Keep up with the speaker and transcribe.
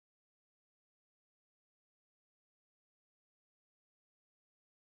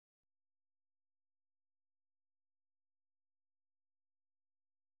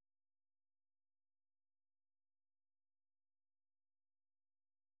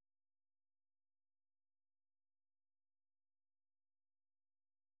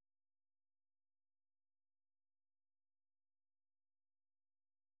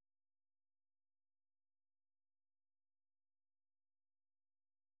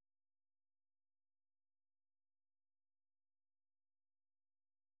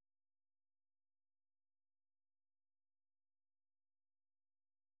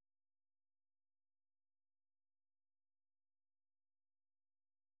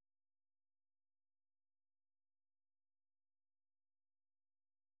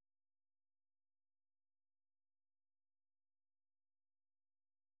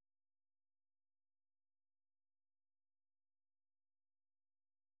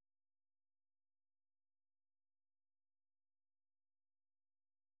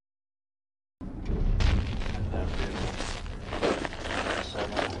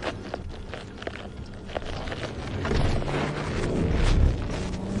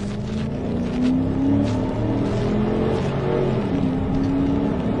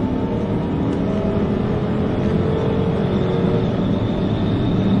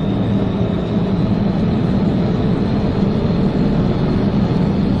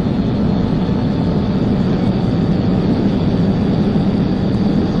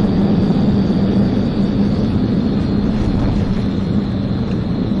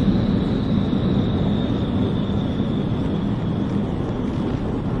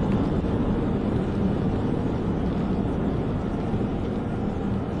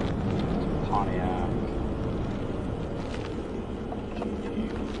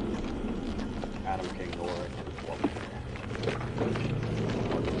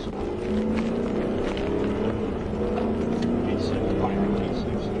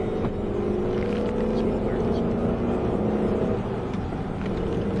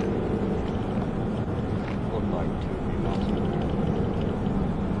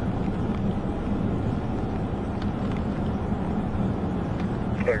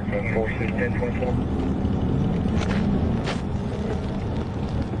clear from 461024.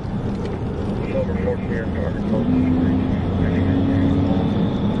 Silver 44 target close.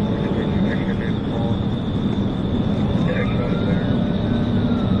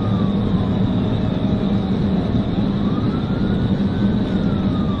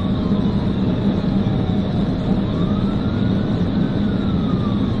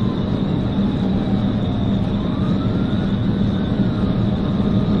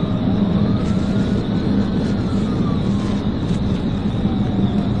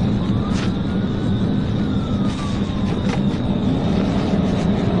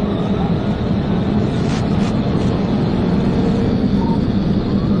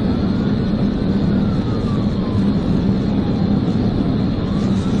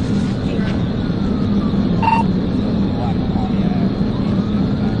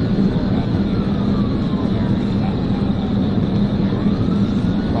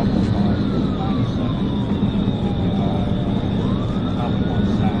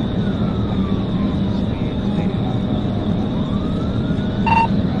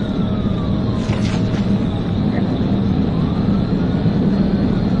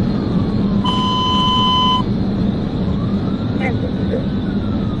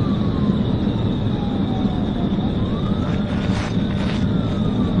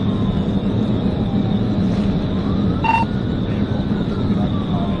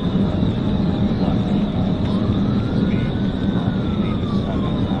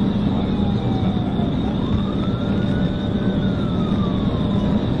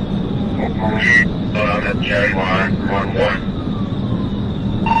 Cherry line, 1-1.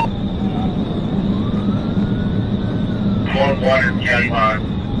 1-1 and Cherry line.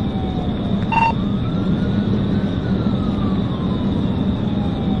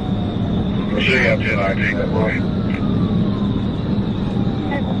 We'll see you up to ID that way.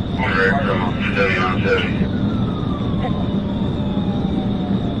 Correct, steady on 70.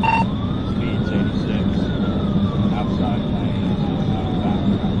 Speed's 86. Outside lane,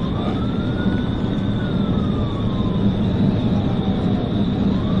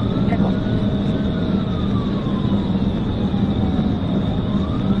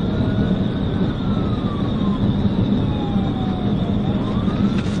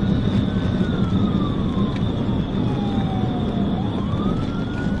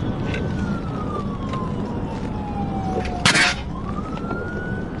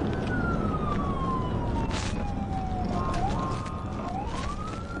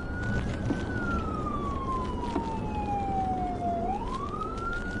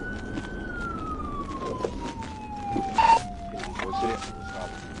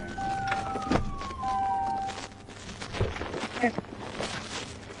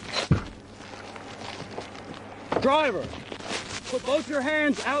 Driver, put both your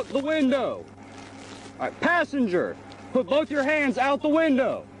hands out the window. All right, passenger, put both your hands out the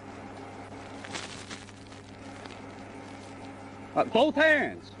window. All right, both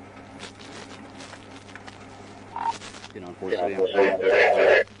hands. Get on 4 All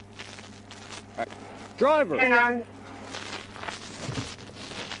right, driver. Hang on.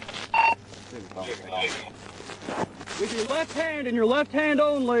 With your left hand and your left hand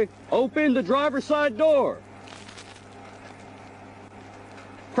only, open the driver's side door.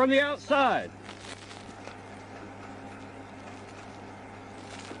 From the outside.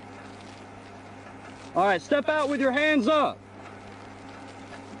 All right, step out with your hands up.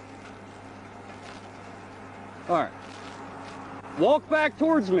 All right. Walk back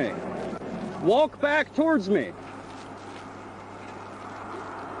towards me. Walk back towards me.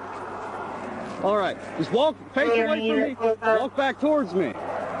 All right, just walk, face away from me. Walk back towards me.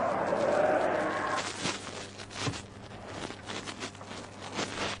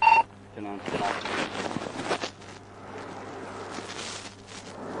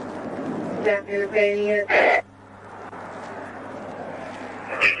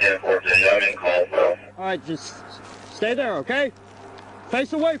 All right, just stay there, okay?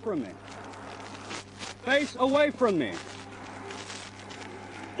 Face away from me. Face away from me.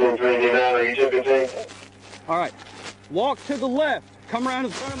 All right, walk to the left. Come around to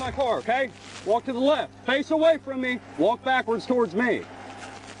the front of my car, okay? Walk to the left. Face away from me. Walk backwards towards me.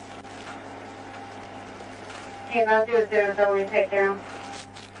 Hang on to the felony takedown.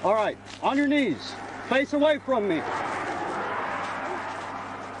 All right, on your knees. Face away from me.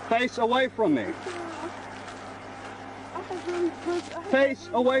 Face away from me. Face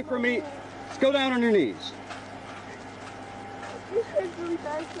away from me. Let's go down on your knees.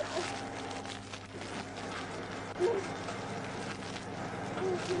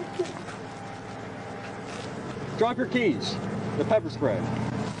 Drop your keys. The pepper spray.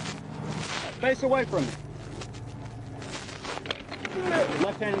 Face away from me.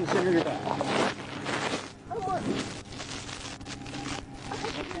 Left hand in the center of your back. Left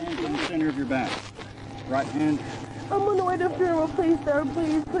hand in the center of your back. Right hand. I'm on the way to the funeral, please, sir.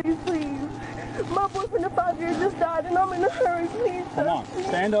 Please, please, please. My boyfriend of 5 years just died, and I'm in a hurry, please, sir. Come on,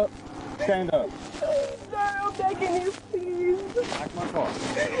 stand up. Stand up. Sir, I'm begging you, please. Back my car.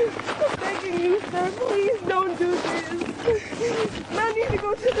 I'm begging you, sir. Please don't do this. I need to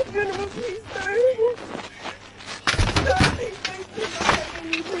go to the funeral, please, sir. Sir, please, please, I'm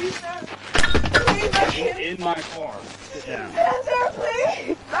begging you, please, sir. Please, I can't. In my car. Sit down. Sir,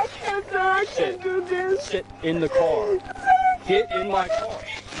 please. I can't, sir. I can't do this. Sit in the car. Get in my car.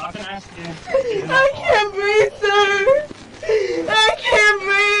 I'm not gonna ask again. I can't breathe, sir. I can't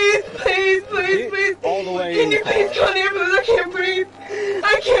breathe. Please, please, please. All the way Can in the you please car. call an ambulance? I can't breathe.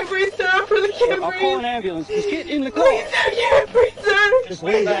 I can't breathe, sir. I really can't I'll breathe. call an ambulance. Just get in the car. Please, I can't breathe, sir. Just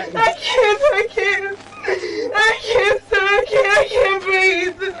lean back. I can't, I can't. I can't, sir. I can't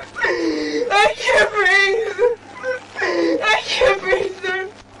breathe. I can't breathe. I can't breathe, sir.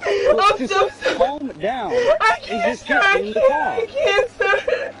 I'm Just so sorry. calm down I and can't, just sir. get I in the can't, car. I can't, sir.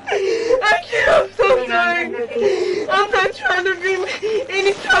 I can't. I'm so sorry. I'm not trying to be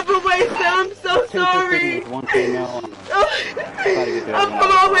any type of way, sir. I'm so sorry. With one female. I'm on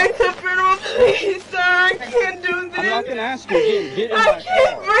my way to the funeral, please, sir. I can't do this. I'm not gonna ask you again. Get in I my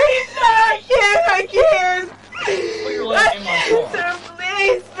can't car. breathe, sir. I can't. Put your leg in my car. Sir,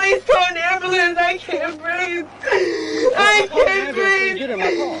 please call an ambulance. I can't breathe. I Call an can't ambulance and breathe. Get in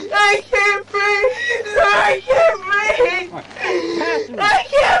my car. I can't breathe. Sir, I can't breathe. Passenger, I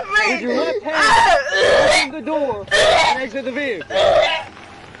can't with breathe. your left hand, open the door and exit the vehicle.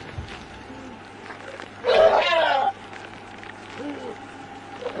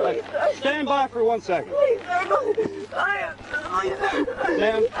 Stand by for 1 second. Please, sir.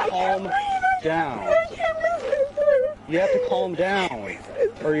 Ma'am, calm down. I can't miss this, sir. You have to calm down,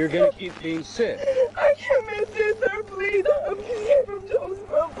 or you're gonna keep being sick. I can't miss this, sir. Please. I'm here from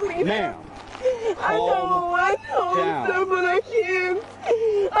Jonesboro, please. Ma'am, I know, down. sir, but I can't.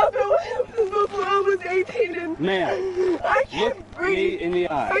 I've been with him since before I was 18 and ma'am, I look can't me breathe. in the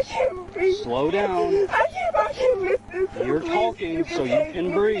I eyes. can't breathe. Slow down. I can't miss this. Sir. You're Please, talking so you take can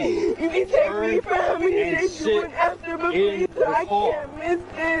me. breathe. You can take me Turn for how many and days you want sit after, but in please, the I car. can't miss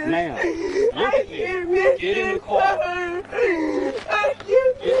this. Ma'am, look I at me. can't miss Get in the this, car. sir. I can't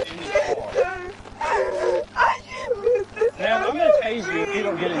Get miss in the this, car. sir. I can't miss this. Ma'am, I'm gonna tase you if you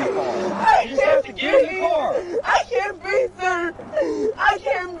don't get in the car. I You just have to get in the car. I can't breathe, sir. I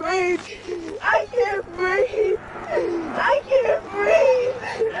can't breathe. I can't breathe. I can't breathe.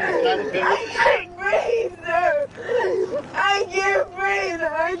 I can't breathe, sir. I can't breathe.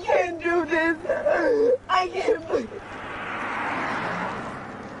 I can't do this. I can't breathe.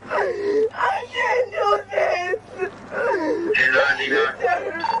 I can't do this. Sir,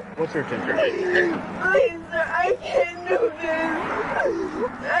 What's your temperature? please, sir, I can't do this.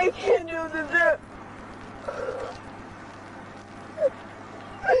 I can't do this, sir.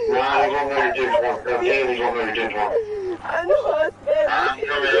 No, he's on there just one. Okay, he's on there just one. I know I said I'm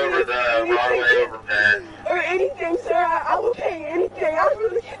coming over the Broadway overpass. or anything, sir. I will pay anything. I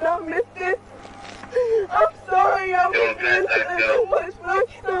really cannot miss this. I'm sorry. I was doing so much, but I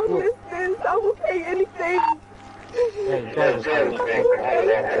cannot miss this. I will pay anything. I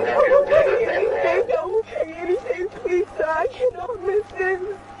will pay anything, please, sir. I cannot miss this.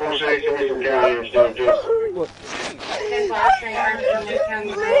 We'll say some carriers doing just. Look, Please, sir, I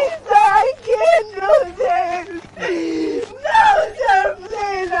can't do this. No, sir,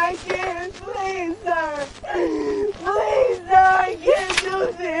 please, I can't. Please, sir. Please, sir, I can't do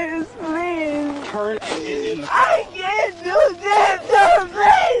this. Please. turn and get in the car. I can't do this, sir.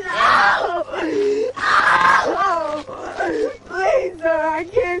 Please. Ow. Please, sir, I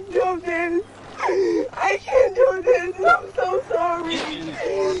can't do this. I can't do this. I'm so sorry. Get in the car.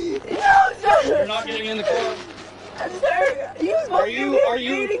 No, sir. You're not getting in the car. Sir, you supposed to give me a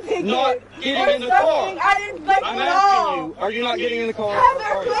speeding ticket not getting in the car? something. I didn't break I'm the asking law. you, are you not getting in the car? Heather,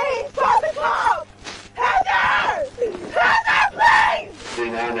 Are you? please, call the cops. Heather! Heather, please!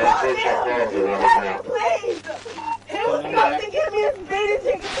 Being on Call that push up him. call, Heather, please! He was supposed to give me a speeding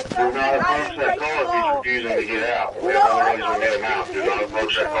ticket for Do something. not I approach didn't that break car the if he's law. refusing to get out. We No, have I other ways to don't get him out. Do not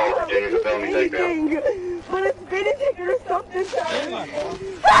approach that car. Continue to felony takedown. anything. But a speeding ticket or something, sir. Get in my car.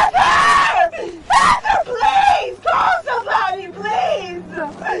 Heather! Heather, please! Call somebody, please!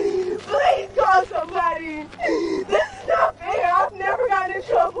 Please call somebody! This is not fair! I've never gotten in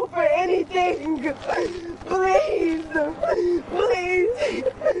trouble for anything! Please! Please! Please!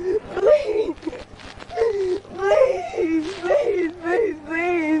 Please! Please! Please!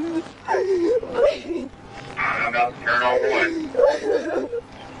 Please!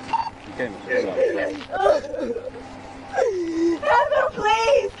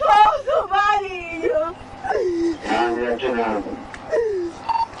 Came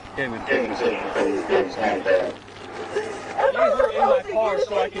in my car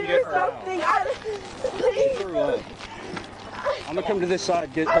so I can get her out. Get her out. I'm gonna come to this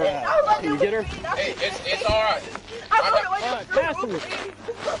side, get her out. Can you get her? Hey, it's alright. Alright, passengers.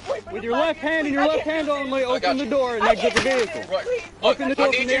 With your left hand and your left hand only, open the door and exit the vehicle. Right. Open the door I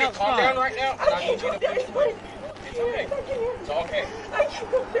need from you the to calm down outside. right now, and I need you to push through. It's okay. It's okay. I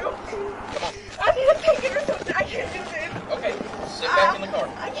can't do it. Come on. I need a ticket or something. I can't do this. Okay, sit back in the car.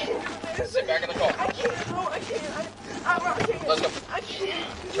 I can't do this. Sit back in the car. I can't. No, I can't. I can't. Let's go. I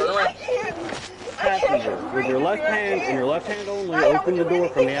can't. Turn around. I can't. Passenger, with your left hand and your left hand only, open the door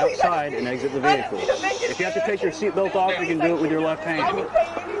from the outside and exit the vehicle. If you have to take your seatbelt off, you can do it with your left I hand. can pay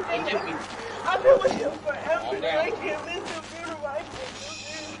anything. I've been with him forever. And I can't miss him, beautiful. I can't do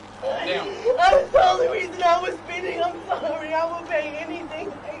this. Hold down. That's the only reason I was speeding. I'm sorry. I will pay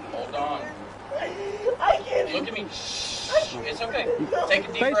anything. Hold on. I can't. Look at me. It's okay. Take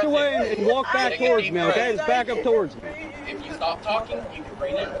a deep Face breath away in. and walk back Take a towards deep me, breath. okay? Just back up towards me. If you stop talking, you can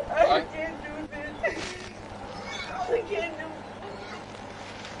breathe in. I Alright? can't do this. I can't do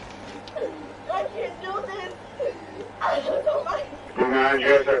I can't do this. I don't know. I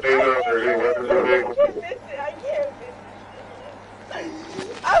can't miss it. I can't miss it.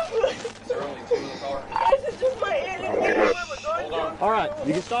 Is there only two in the car? This is just my enemy. Hold on. Alright,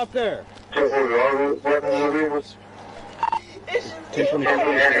 you can stop there. It's just Two from the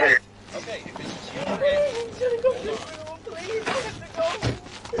Okay, if it's just you or him, Should I go to the room, please? I have to go.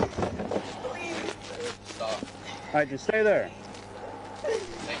 Please. stop. Alright, just stay there. Take a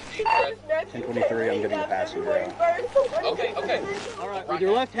deep breath. 1023, I'm getting the passenger out. Okay, okay. Alright, with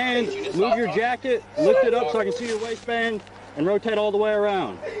your left hand, move your jacket, lift it up so I can see your waistband, and rotate all the way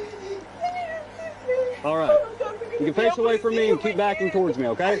around. Alright. You can face away from me and keep backing towards me,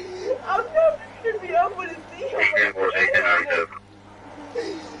 okay? I'm never going to be able to see him.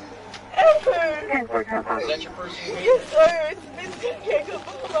 Ever. Is that your first unit? Yes, sir. It's been Jacob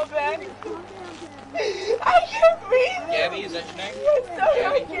on my back. I can't breathe. Gabby, is that your name? Yes, sir.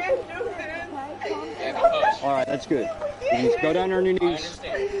 I can't do this. Gabby, hush. Alright, that's good. You can just go down on your I knees.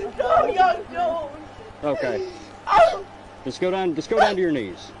 understand. No, y'all don't. Okay. Oh. Just go down to your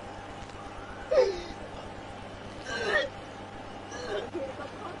knees.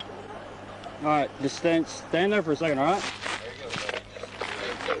 Alright, just stand there for a second, alright? There you go, buddy. Just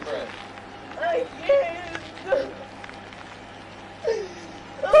take a deep breath. I can't.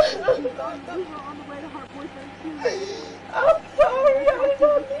 I'm sorry. I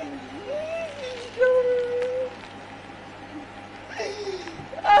don't mean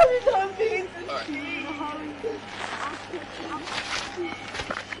I don't mean to cheat.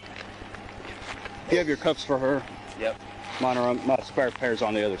 You have your cuffs for her. Yep. Mine are my spare pair's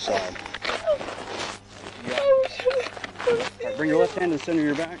on the other side. Alright, bring your left hand to the center of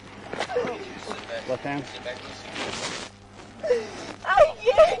your back. Left hand. Sit back in the seat. I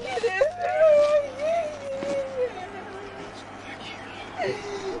can't get it.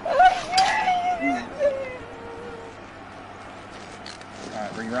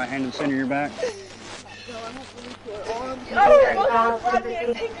 Alright, bring your right hand to the center of your back.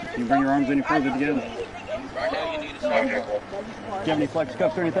 Can you bring your arms any further together? Right now, you need a soft Do you have any flex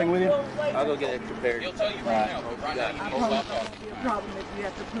cuffs or anything with you? I'll go get it prepared. He'll tell you right now, but right now, you need to stop talking. The problem is you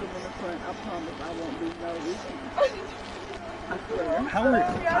have to put them in the front. I promise I won't be noticed. I swear. How are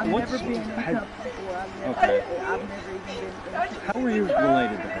I've what's never been in had- cuffs before. I've never Okay. even been. How are you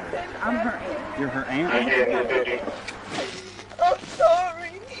related to her? I'm her aunt. You're her aunt? I'm sorry.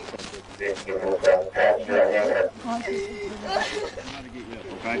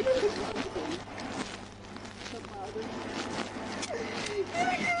 Okay.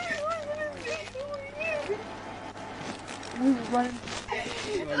 We were running.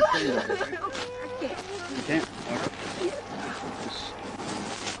 You can't? Okay. Just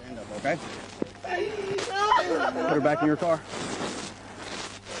stand up, okay? Put her back in your car. I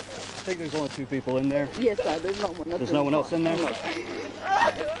think there's only two people in there. Yes, sir. There's no one. There's no one else in there? I'll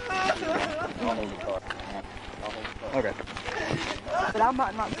hold the car. Okay. But I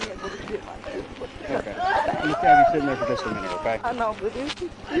might not be able to sit like this. Okay. I'm just have you sitting there for just a minute, okay? I know, but this is...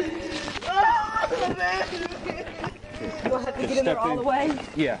 Do I have to Just get in there step all in. the way?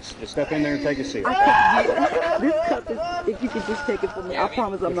 Yes. Just step in there and take a seat, I okay? can't get it. This cup is... If you could just take it from me, I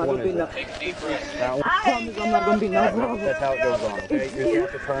promise I'm not going to be no... Take a deep breath. That one. I promise I'm not going to be no problem. That's how it goes on, okay? You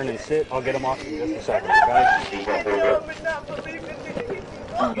just have to turn and sit. I'll get them off in just a second, okay?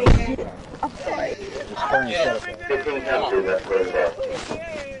 I'm sorry. Just turn and sit.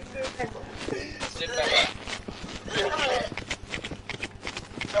 Sit back.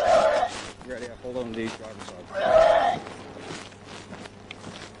 You ready? Hold on to these driver's side.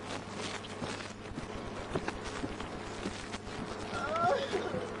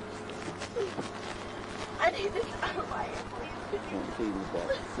 I need this out of my hair, please.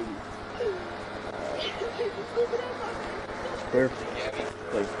 Clear?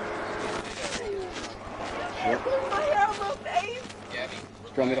 Please. Yep. My hair on my face. Do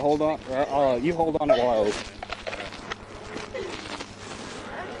you want me to hold on? You hold on it while I open.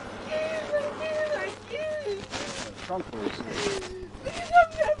 I can't. Trunk release. Because I'm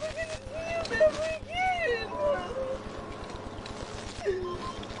never going to see him ever again.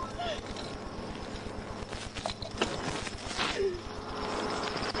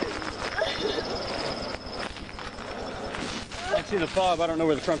 I see the fob. I don't know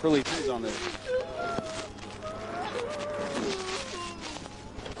where the trunk release is on this.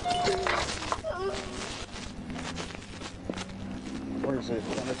 Where is it?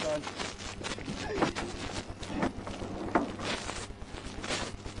 On this side?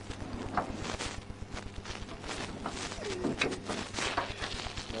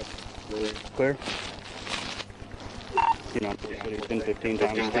 Clear? You know, 10, 15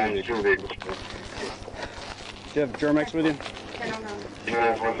 times. Do you have Germex with you? I don't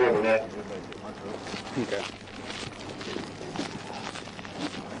know. Okay.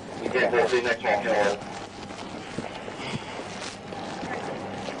 You can't go see next one, killer.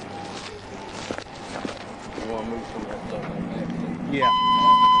 You want to move some of that stuff like that? Yeah.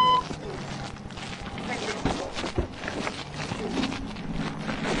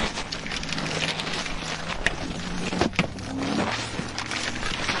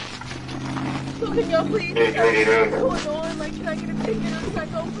 So can y'all please tell me what's going on? Like, can I get a ticket or can I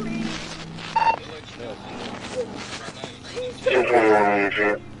go, please?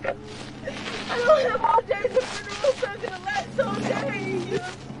 I don't have all day. The funeral's not gonna last all day.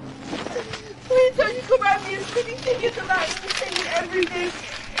 Please don't you come at me and give me tickets about anything and everything.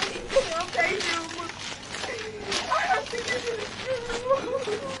 Anything, I'll pay you. I have to get to the funeral.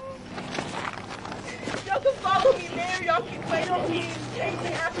 Y'all can follow me there. Y'all can wait on me and take me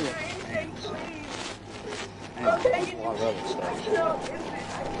after anything, please. I'm begging you. I cannot miss it.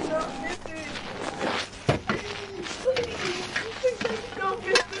 I cannot miss it. Please don't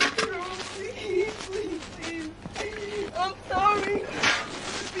miss the funeral. Please, please, please. I'm sorry.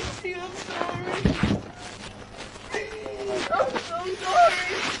 I'm sorry. I'm so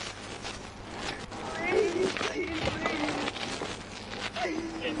sorry. Please, please,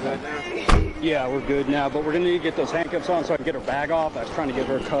 please. Yeah, we're good now, but we're gonna need to get those handcuffs on so I can get her bag off. I was trying to get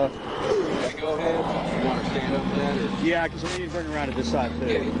her cuffed. Go ahead. You want to stand up for that? Or? Yeah, because we need to bring her around to this side too.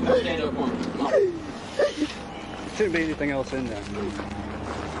 Yeah, stand up for me. Shouldn't be anything else in there.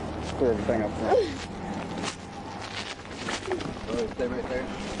 Clear everything up front. Stay right there.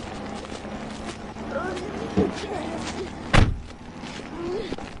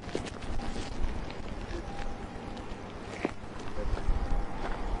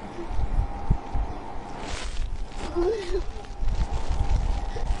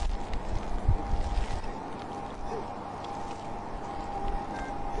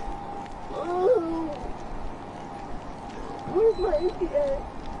 Where's my ATM?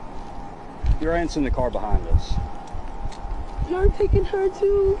 Your aunt's in the car behind us. You're taking her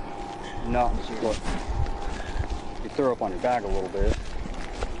too? No, this is what you throw up on your bag a little bit.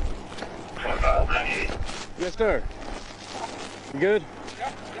 Yes, sir. You good?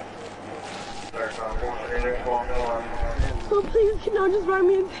 So please, can y'all just write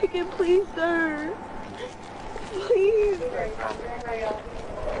me a ticket, please, sir? Please.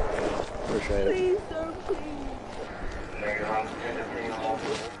 Appreciate it. Please, sir, please.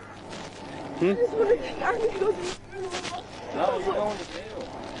 Hmm? I just want to, I need to go to the funeral. No, you're going to jail.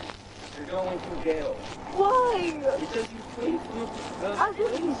 You're going to jail. Why? Because you fleed from the I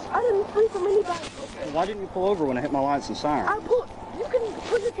didn't flee from anybody. Why didn't you pull over when I hit my lights and siren? I pulled, you can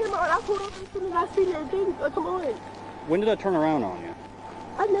put your camera on. I pulled over as soon as I seen your thing. Come on. When did I turn around on you?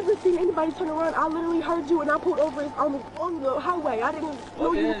 I've never seen anybody turn around. I literally heard you and I pulled over on the highway. I didn't know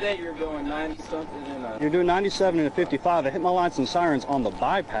Well, at the you. end of the day, you're going 90-something and You're doing 97 and a 55. I hit my lights and sirens on the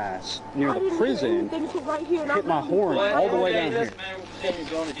bypass near I the didn't prison. hear anything until right here. And Hit my horn Well, all the way down here. Man, you're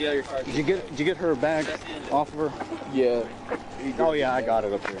going to jail. Your car. Did you get her bag off of her? Yeah. Oh yeah, I got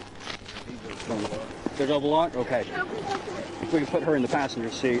it up here. They're double locked? Okay. We can put her in the passenger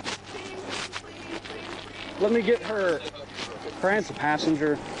seat. Let me get her. Her aunt's a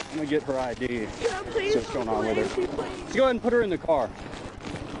passenger. I'm gonna get her ID. See what's going on with her. Let's go ahead and put her in the car.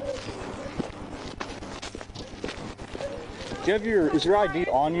 Do you have is your ID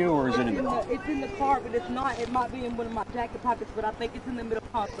on you or is it in the It's in the car, but it's not. It might be in one of my jacket pockets, but I think it's in the middle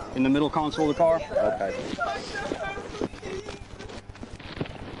console. in the middle console of the car? Okay.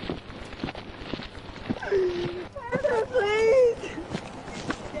 Heather, please.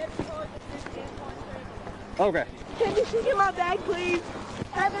 Okay. Can you get my bag, please?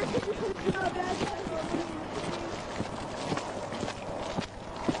 Heather, can you please get my bag?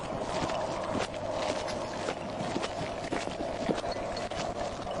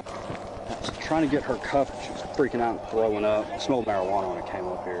 Trying to get her cup. She was freaking out and throwing up. Smelled marijuana when it came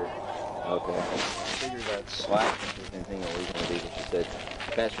up here. Okay. I figured that slack was anything illegal to do, but she said,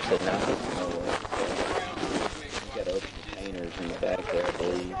 Pastor said no. You gotta open the containers in the back there, I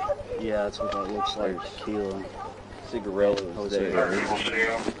believe. Yeah, that's what that looks like. Tequila. Cigarillos Oh, there.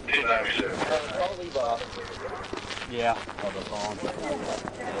 Yeah. Oh, that's on.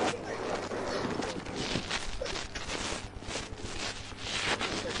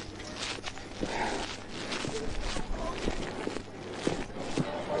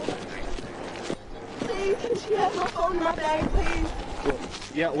 Can she have my phone in my bag,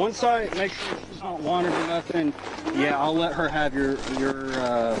 please? Yeah, once I make sure she's not wanted or nothing, yeah, I'll let her have your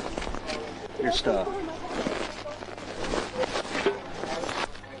stuff.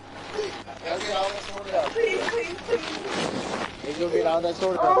 Please, please, please. Hey, go get all that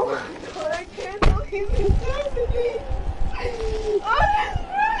sorted out. Oh my God, I can't believe this happened to me.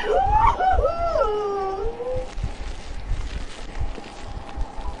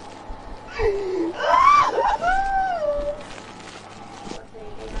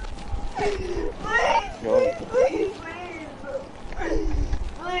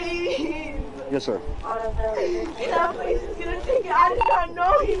 Please. Yes, sir. That place is gonna take it. I did not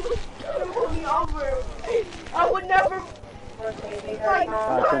know he was gonna pull me over. I would never.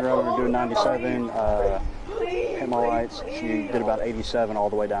 I turned her over to do 97. Please. Hit my lights. She did about 87 all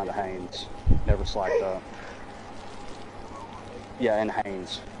the way down to Haynes. Never slacked up. Yeah, in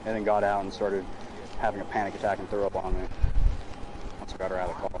Haynes. And then got out and started having a panic attack and threw up on me. Once I got her out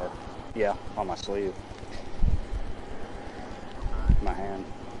of the car. Yeah, on my sleeve. My hand.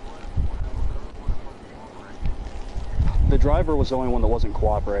 The driver was the only one that wasn't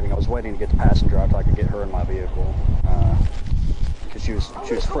cooperating. I was waiting to get the passenger out so I could get her in my vehicle. Because she was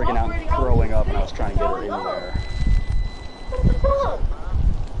freaking out and throwing up, and I was trying to get her in there. What the fuck?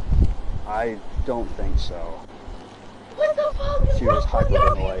 I don't think so. What the fuck is She was wrong with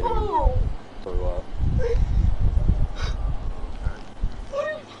y'all hyperventilating people? and threw up.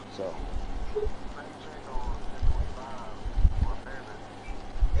 So.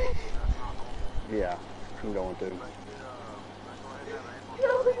 Yeah, I'm going to.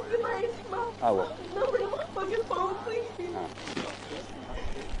 I will. Number to my fucking phone, please. He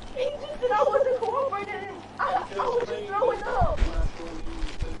just said I wasn't cooperating. I was just throwing up.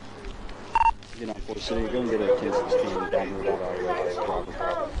 Get on 4th City, go and get a 1016 down here without all your driver's problem.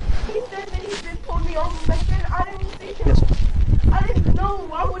 He said that he just pulled me over, but then I didn't see him. Yes, sir. I didn't know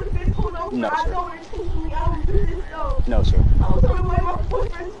I would have been pulled over. No, I sir. know intentionally I would do this though. No, sir. I was on the way my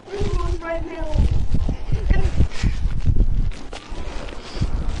boyfriend's funeral right now.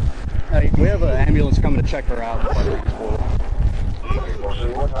 Hey, we have an ambulance coming to check her out.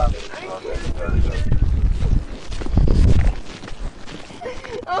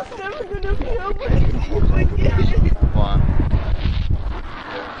 I'm never gonna feel myself again. Why?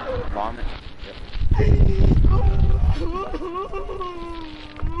 Vomit?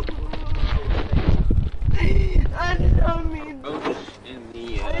 I did not mean In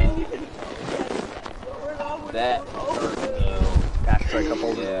the, that, Ashtray cup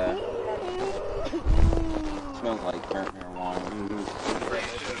holder. yeah. Smells like burnt marijuana.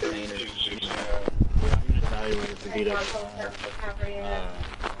 Evaluate the beat up.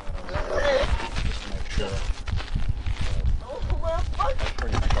 Just to make sure. Oh my fuck.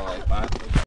 Pretty much all I find.